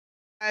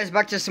Guys,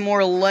 back to some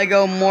more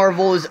Lego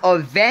Marvel's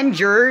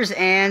Avengers,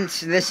 and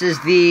this is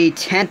the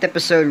 10th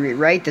episode,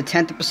 right? The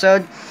 10th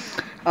episode.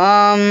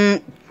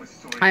 I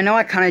know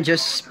I kind of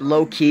just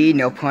low-key,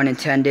 no pun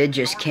intended,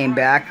 just came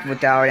back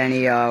without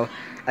any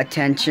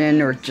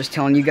attention or just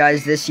telling you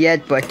guys this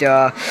yet, but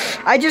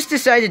I just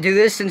decided to do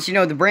this since, you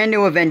know, the brand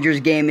new Avengers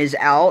game is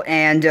out,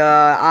 and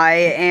I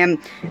am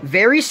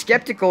very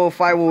skeptical if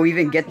I will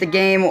even get the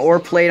game or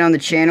play it on the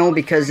channel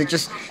because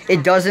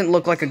it doesn't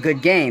look like a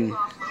good game.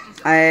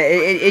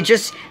 It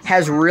just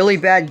has really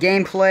bad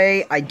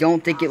gameplay. I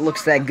don't think it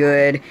looks that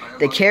good.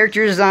 The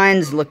character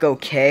designs look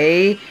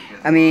okay.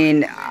 I don't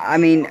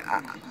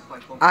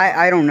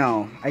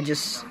know. I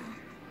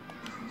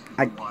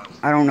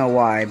don't know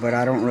why, but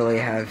I don't really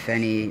have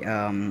any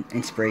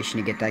inspiration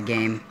to get that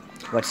game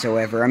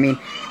whatsoever. I mean,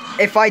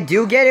 if I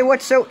do get it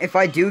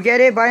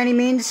by any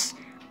means,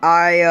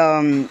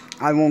 I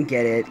won't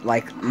get it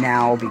like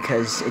now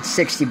because it's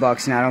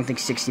 $60 and I don't think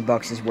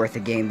 $60 is worth a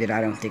game that I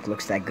don't think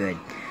looks that good.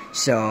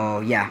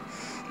 So, yeah.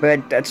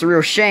 But that's a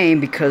real shame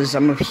because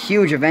I'm a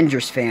huge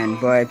Avengers fan.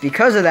 But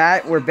because of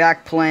that, we're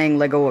back playing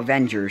Lego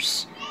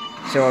Avengers.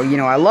 So, you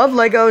know, I love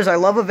Legos, I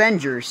love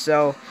Avengers,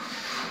 so...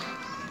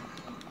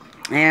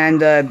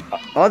 And the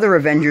other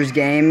Avengers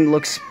game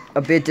looks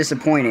a bit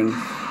disappointing.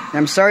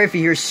 I'm sorry if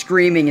you hear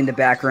screaming in the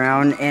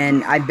background,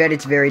 and I bet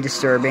it's very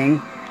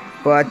disturbing.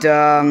 But,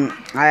 I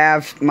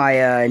have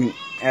my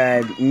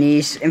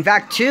niece, in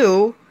fact,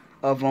 two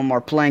of them are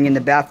playing in the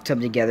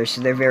bathtub together,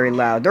 so they're very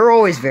loud. They're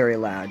always very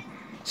loud.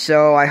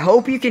 So I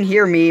hope you can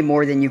hear me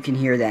more than you can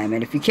hear them.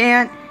 And if you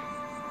can't,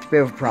 it's a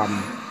bit of a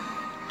problem.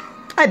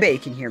 I bet you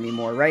can hear me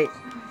more, right?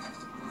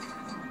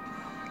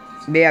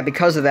 But yeah,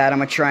 because of that, I'm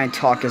going to try and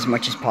talk as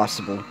much as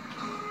possible.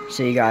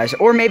 So you guys,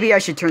 or maybe I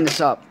should turn this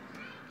up.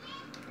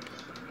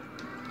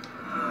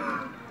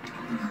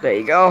 There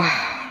you go.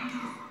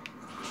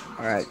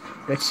 Alright,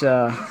 that's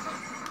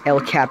El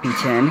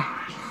Capitan.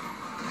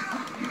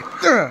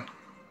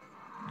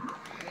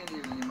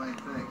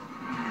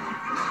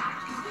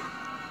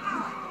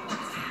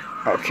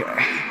 Okay.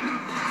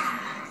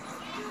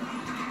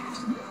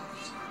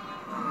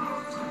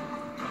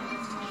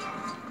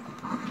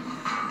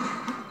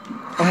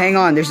 Oh, hang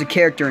on. There's a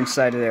character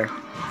inside of there.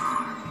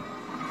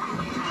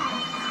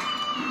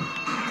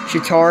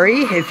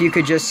 Chitari, if you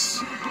could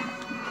just...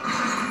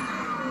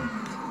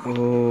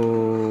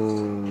 Oh.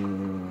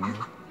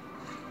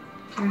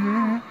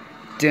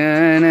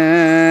 Da-na,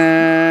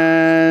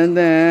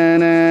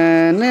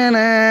 da-na, na-na,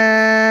 na-na.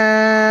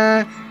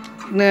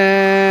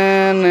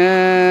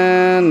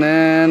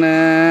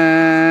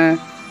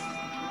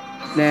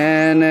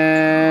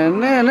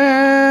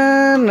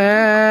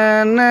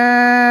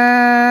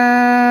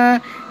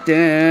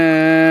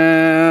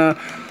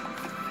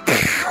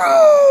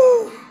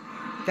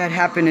 That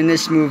happened in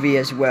this movie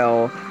as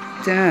well.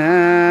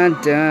 Da,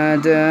 da,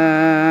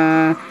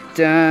 da,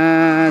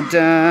 da,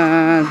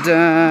 da,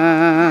 da.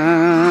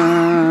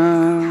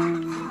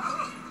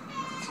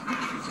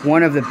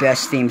 One of the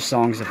best theme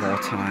songs of all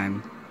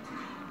time.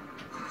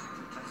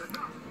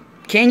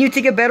 Can you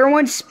think of better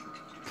ones?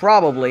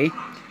 Probably.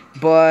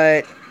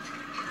 But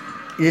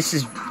this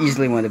is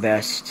easily one of the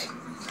best.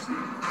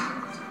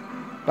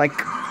 Like,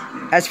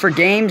 as for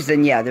games,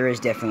 then yeah, there is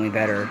definitely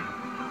better.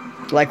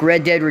 Like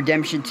Red Dead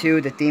Redemption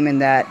 2, the theme in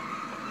that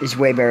is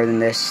way better than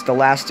this. The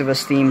Last of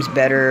Us theme's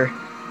better.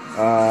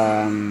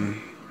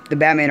 The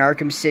Batman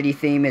Arkham City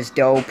theme is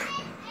dope.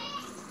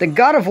 The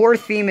God of War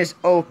theme is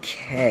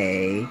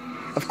okay.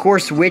 Of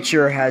course,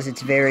 Witcher has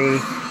its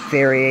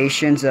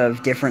variations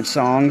of different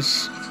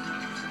songs.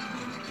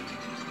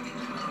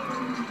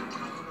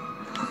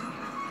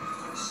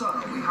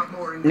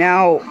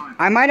 Now,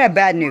 I might have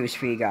bad news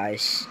for you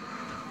guys.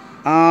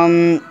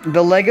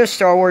 The Lego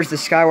Star Wars The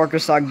Skywalker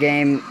Saga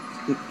game,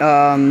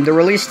 the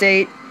release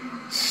date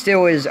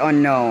still is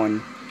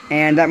unknown.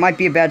 And that might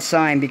be a bad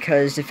sign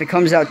because if it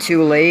comes out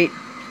too late,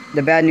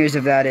 the bad news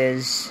of that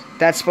is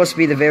that's supposed to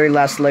be the very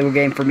last Lego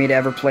game for me to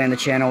ever play on the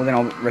channel, then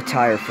I'll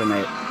retire from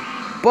it.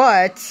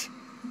 But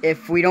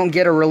if we don't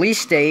get a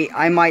release date,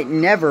 I might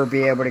never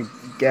be able to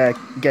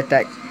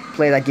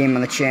play that game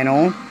on the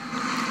channel.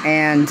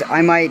 And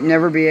I might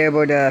never be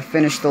able to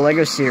finish the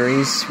Lego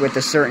series with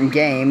a certain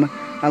game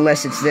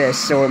unless it's this,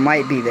 so it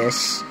might be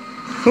this.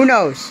 Who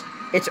knows?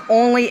 It's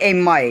only a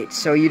might,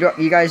 so you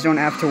guys don't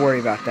have to worry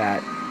about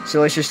that. So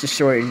let's just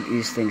destroy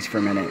these things for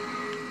a minute.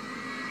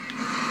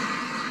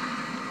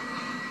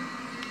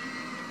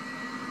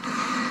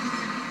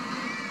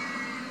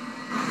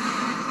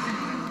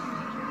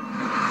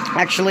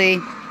 Actually,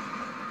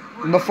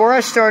 before I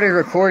started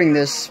recording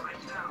this,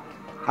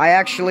 I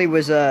actually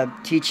was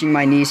teaching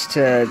my niece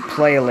to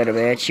play a little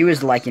bit. She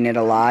was liking it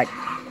a lot.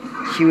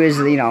 She was,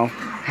 you know,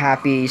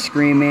 happy,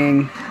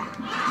 screaming.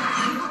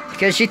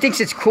 Because she thinks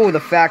it's cool, the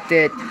fact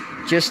that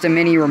just a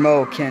mini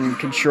remote can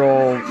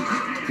control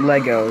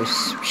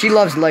Legos. She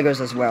loves Legos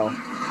as well.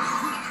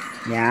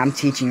 Yeah, I'm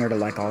teaching her to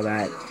like all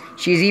that.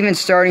 She's even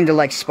starting to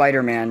like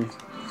Spider-Man.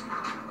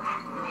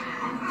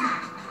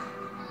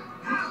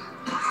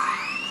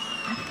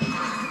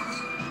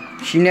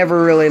 She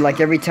never really, like,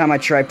 every time I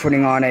try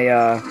putting on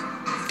a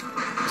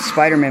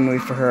Spider-Man movie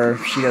for her,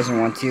 she doesn't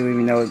want to,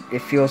 even though it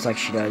feels like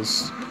she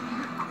does.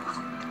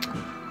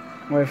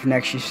 What if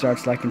next she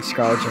starts liking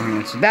Scarlett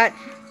Johansson?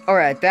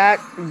 Alright, that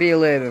would be a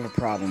little bit of a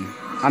problem.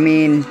 I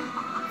mean,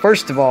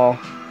 first of all,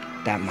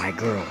 that my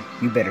girl.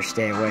 You better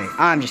stay away.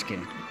 I'm just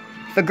kidding.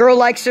 If a girl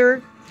likes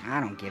her, I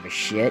don't give a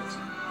shit.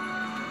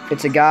 If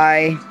it's a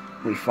guy,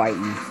 we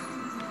fighting.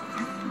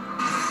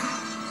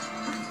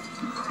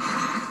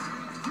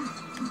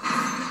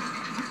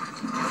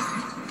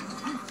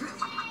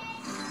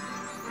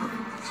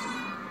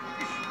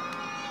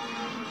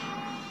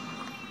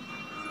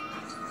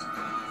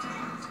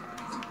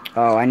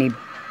 Oh, I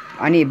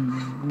need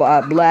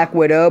Black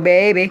Widow,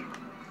 baby.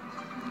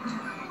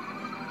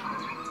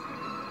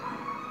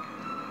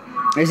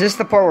 Is this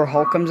the part where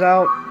Hulk comes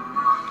out?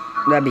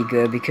 That'd be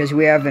good, because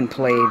we haven't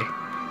played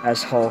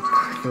as Hulk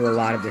through a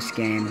lot of this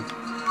game.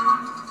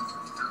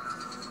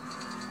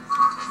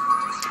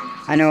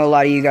 I know a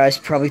lot of you guys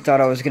probably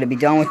thought I was going to be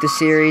done with the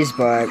series,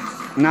 but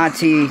not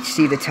to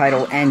see the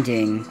title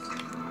ending,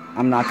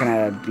 I'm not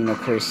going to,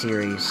 clear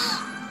series.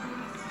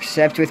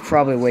 Except with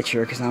probably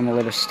Witcher, because I'm a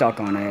little stuck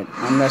on it.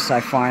 Unless I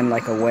find,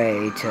 like, a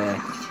way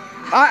to...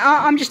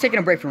 I'm just taking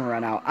a break from it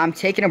right now. I'm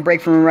taking a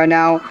break from it right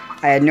now.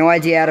 I had no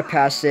idea how to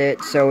pass it,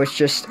 so it's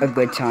just a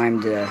good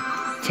time to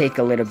take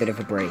a little bit of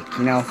a break,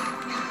 you know?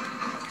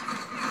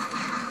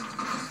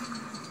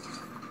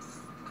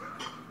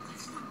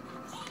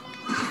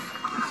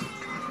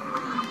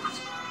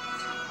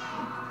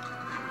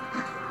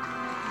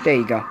 There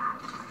you go.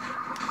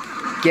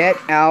 Get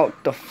out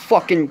the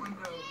fucking...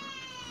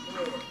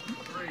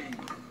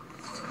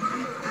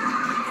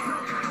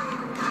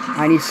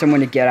 I need someone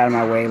to get out of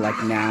my way,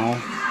 like, now.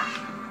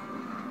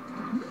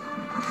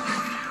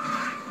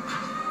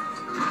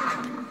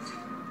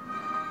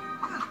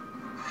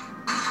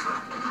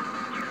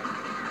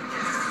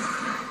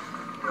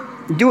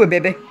 Do it,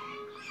 baby.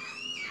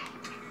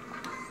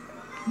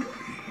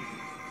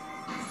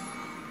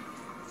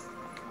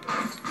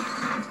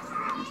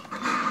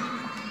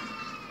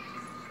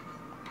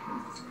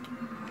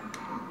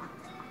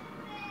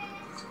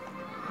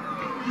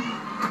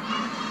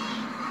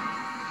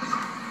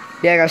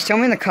 Yeah, guys, tell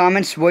me in the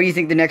comments, what do you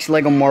think the next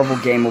LEGO Marvel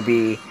game will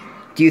be?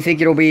 Do you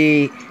think it'll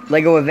be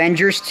LEGO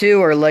Avengers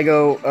 2 or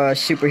LEGO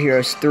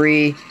Superheroes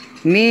 3?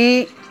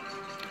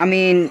 I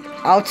mean,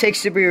 I'll take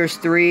Superheroes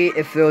 3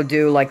 if they'll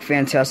do, like,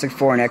 Fantastic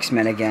Four and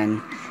X-Men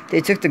again.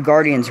 They took the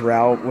Guardians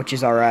route, which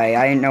is alright.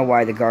 I didn't know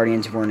why the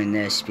Guardians weren't in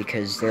this,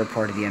 because they're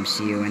part of the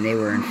MCU, and they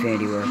were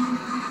Infinity War.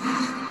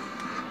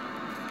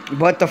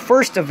 But the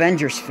first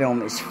Avengers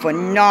film is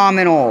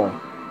phenomenal.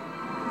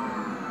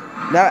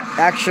 That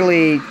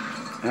actually...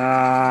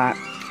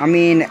 I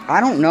mean, I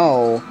don't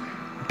know.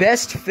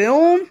 Best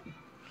film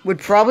would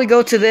probably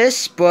go to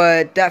this,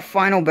 but that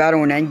final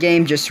battle in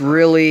Endgame just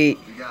really,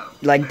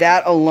 like,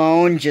 that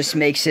alone just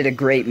makes it a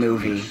great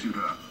movie.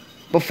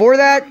 Before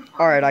that,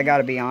 alright, I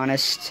gotta be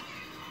honest,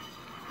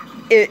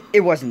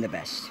 it wasn't the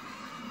best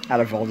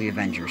out of all the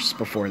Avengers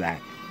before that.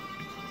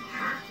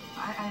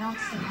 I don't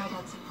see how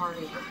that's a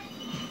party.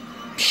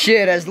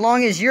 Shit, as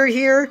long as you're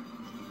here,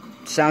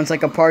 sounds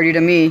like a party to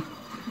me.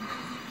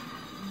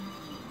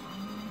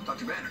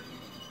 Dr. Banner.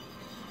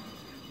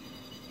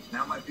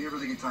 Now might be a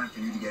really good time for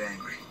you to get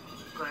angry.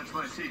 That's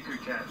my secret,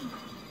 Captain.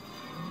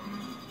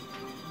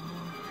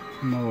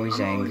 I'm always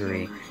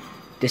angry.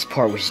 This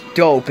part was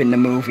dope in the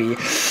movie.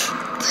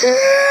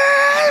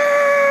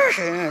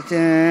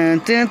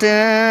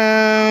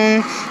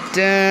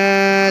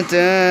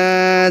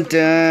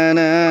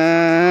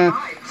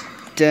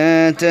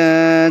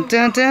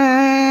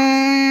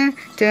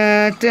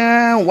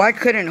 Why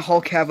couldn't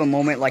Hulk have a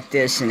moment like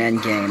this in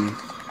Endgame?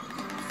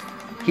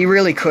 He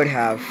really could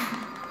have.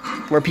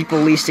 Where people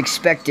least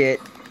expect it,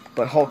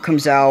 but Hulk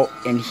comes out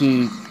and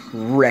he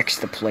wrecks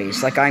the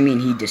place. Like, I mean,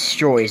 he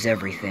destroys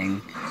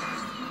everything.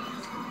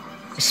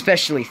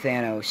 Especially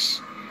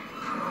Thanos.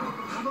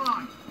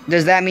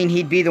 Does that mean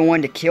he'd be the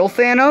one to kill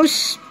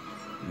Thanos?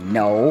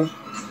 No.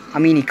 I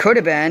mean, he could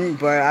have been,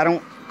 but I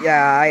don't...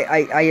 Yeah,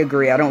 I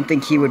agree. I don't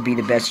think he would be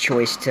the best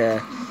choice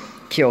to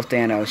kill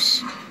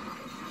Thanos.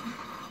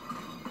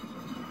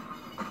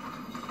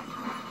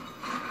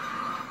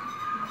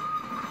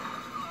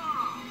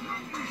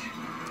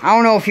 I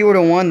don't know if he would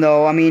have won,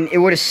 though. I mean, it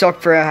would have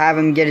sucked for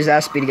having him get his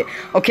ass beat again.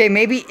 Okay,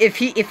 maybe if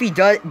he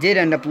did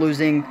end up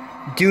losing,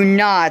 do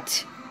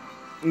not,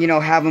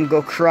 have him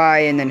go cry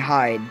and then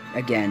hide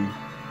again.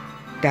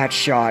 That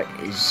shot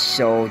is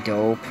so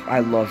dope.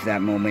 I love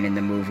that moment in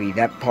the movie.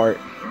 That part,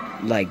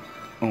 like,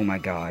 oh my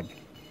god.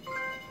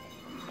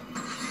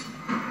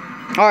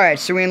 Alright,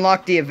 so we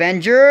unlocked the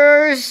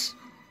Avengers.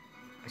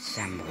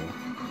 Assemble.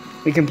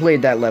 We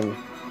completed that level.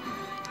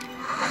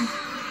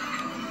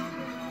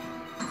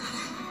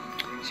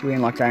 So we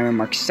unlocked Iron Man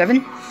Mark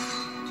 7.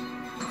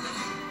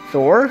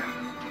 Thor.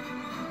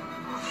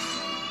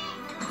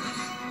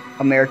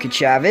 America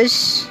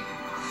Chavez.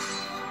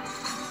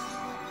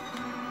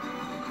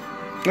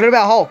 What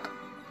about Hulk?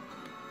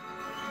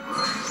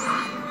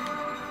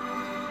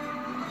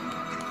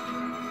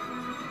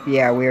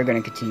 Yeah, we are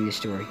gonna continue the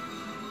story.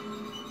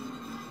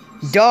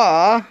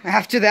 Duh!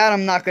 After that,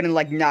 I'm not gonna,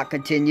 like, not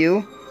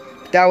continue.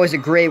 That was a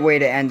great way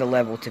to end the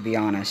level, to be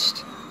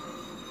honest.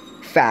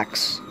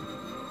 Facts.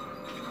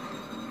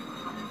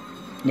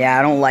 Yeah,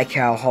 I don't like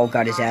how Hulk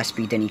got his ass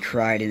beat, then he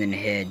cried and then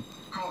hid.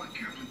 Call it,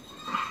 Captain.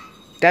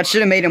 That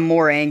should have made him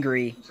more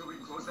angry. Until we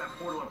can close that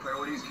portal, our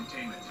priority is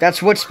containment.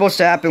 That's what's supposed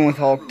to happen with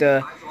Hulk.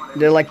 The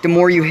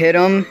more you hit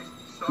him,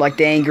 like,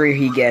 the angrier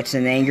he gets,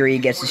 and the angrier he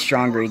gets, the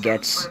stronger he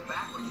gets.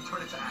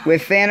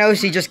 With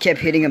Thanos, he just kept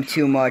hitting him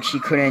too much. He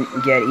couldn't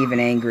get even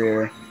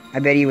angrier. I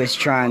bet he was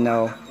trying,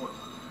 though.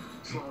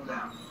 Slow him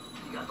down.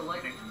 You got the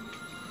lightning.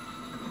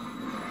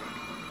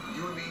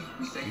 You and me,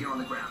 we stay here on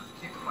the ground.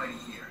 Keep the fighting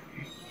here.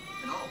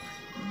 And Hulk.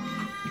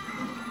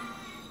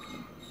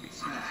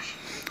 Smash.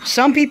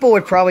 Some people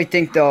would probably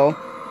think, though,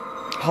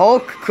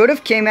 Hulk could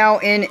have came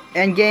out in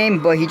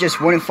Endgame, but he just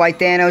wouldn't fight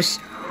Thanos.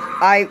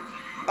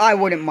 I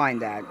wouldn't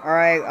mind that,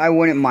 alright? I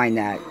wouldn't mind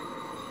that.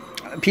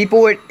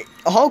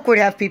 Hulk would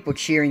have people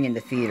cheering in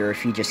the theater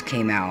if he just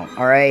came out,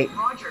 alright?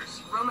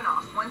 Rogers,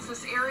 Romanoff, once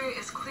this area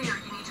is clear,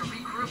 you need to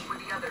regroup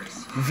with the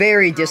others.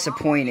 Very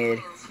disappointed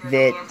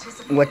that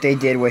what they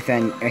did with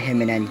him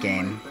in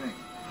Endgame.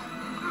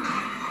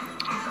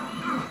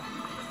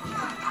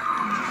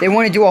 They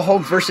want to do a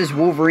Hulk versus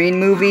Wolverine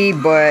movie,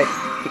 but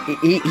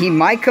he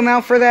might come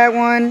out for that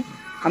one.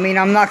 I mean,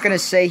 I'm not going to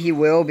say he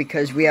will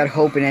because we had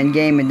hope in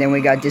Endgame and then we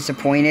got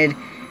disappointed.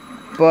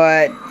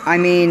 But, I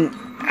mean,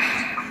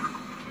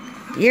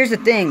 here's the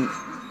thing.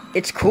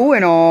 It's cool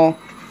and all.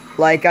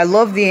 Like, I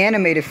love the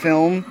animated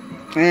film,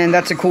 and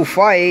that's a cool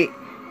fight.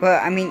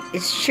 But, I mean,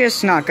 it's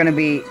just not going to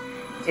be...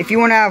 If you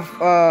want to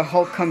have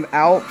Hulk come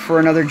out for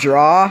another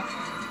draw,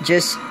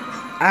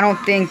 I don't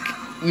think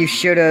you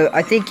should have...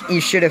 I think you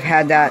should have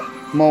had that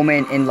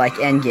moment in, like,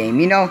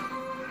 Endgame, you know?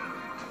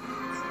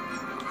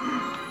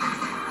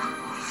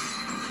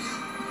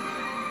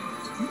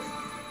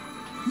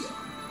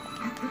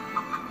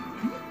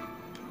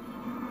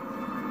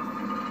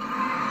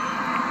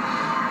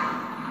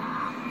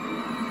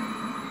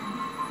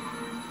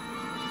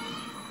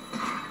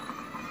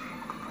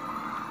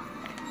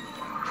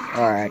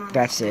 Alright,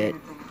 that's it.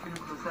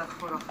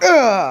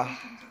 Ugh!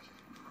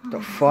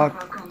 The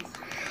fuck?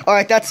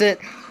 Alright, that's it.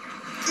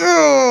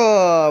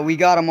 Ugh! We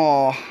got them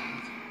all.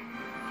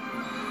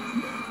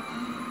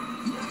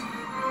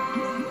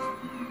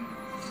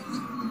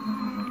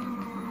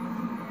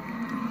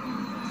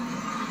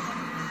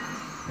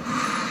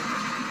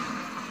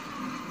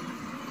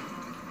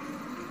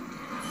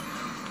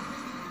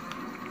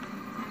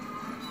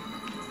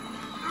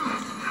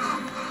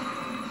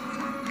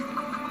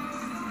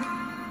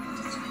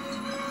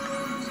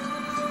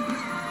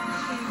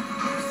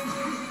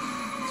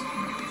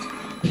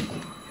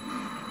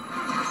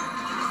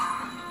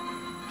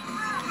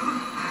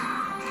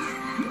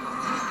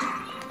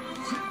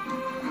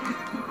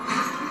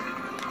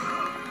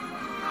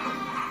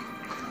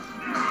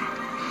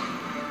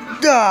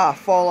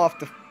 Fall off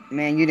the...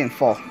 Man, you didn't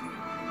fall.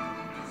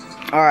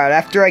 Alright,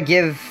 after I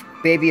give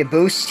baby a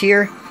boost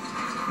here,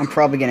 I'm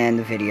probably going to end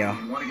the video.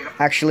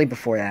 Actually,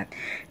 before that.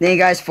 Thank you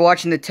guys for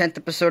watching the 10th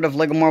episode of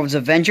LEGO Marvel's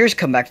Avengers.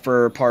 Come back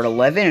for part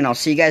 11, and I'll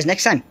see you guys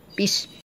next time. Peace.